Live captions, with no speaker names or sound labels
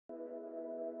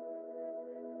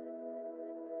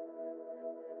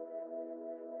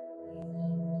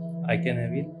I can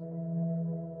avail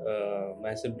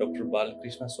myself Dr.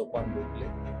 Balkrishna Bhople.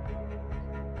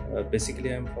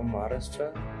 Basically, I'm from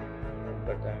Maharashtra,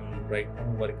 but I'm right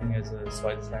now working as a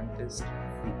soil scientist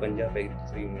in Punjab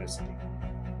Agriculture University.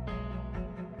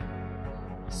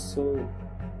 So,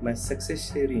 my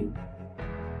success sharing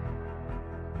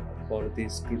for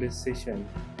this today's session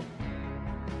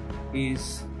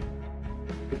is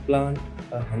to plant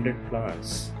 100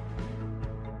 plants,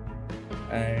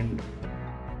 and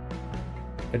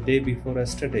the day before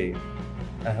yesterday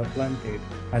I have planted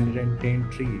 110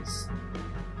 trees,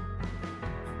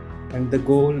 and the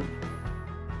goal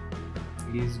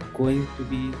is going to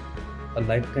be a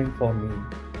lifetime for me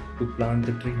to plant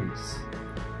the trees.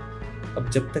 अब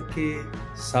जब तक के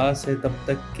सांस है तब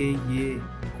तक के ये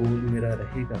गोल मेरा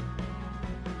रहेगा,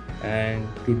 and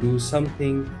to do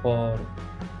something for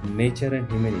nature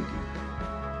and humanity.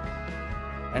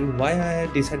 And why I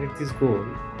had decided this goal?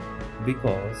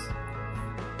 Because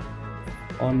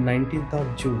on 19th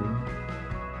of June,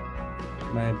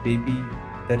 my baby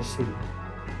Darshil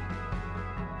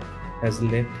has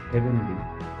left heavenly,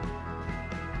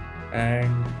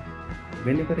 and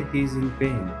whenever he is in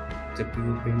pain, जब भी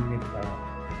वो pen में था,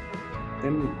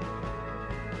 then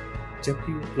जब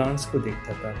भी वो plants को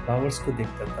देखता था, फ्लावर्स को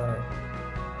देखता था,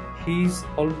 he is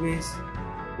always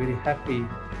very happy,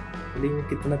 भले वो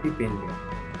कितना भी पेन में.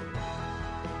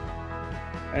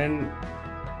 And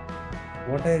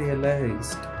what I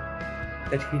realized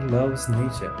that he loves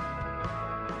nature,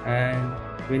 and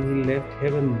when he left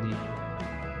heavenly,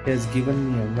 he has given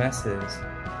me a message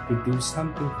to do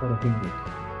something for humanity.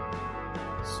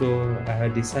 So I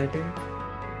have decided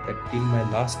that till my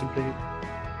last breath,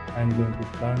 I am going to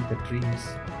plant the trees.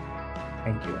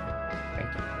 Thank you.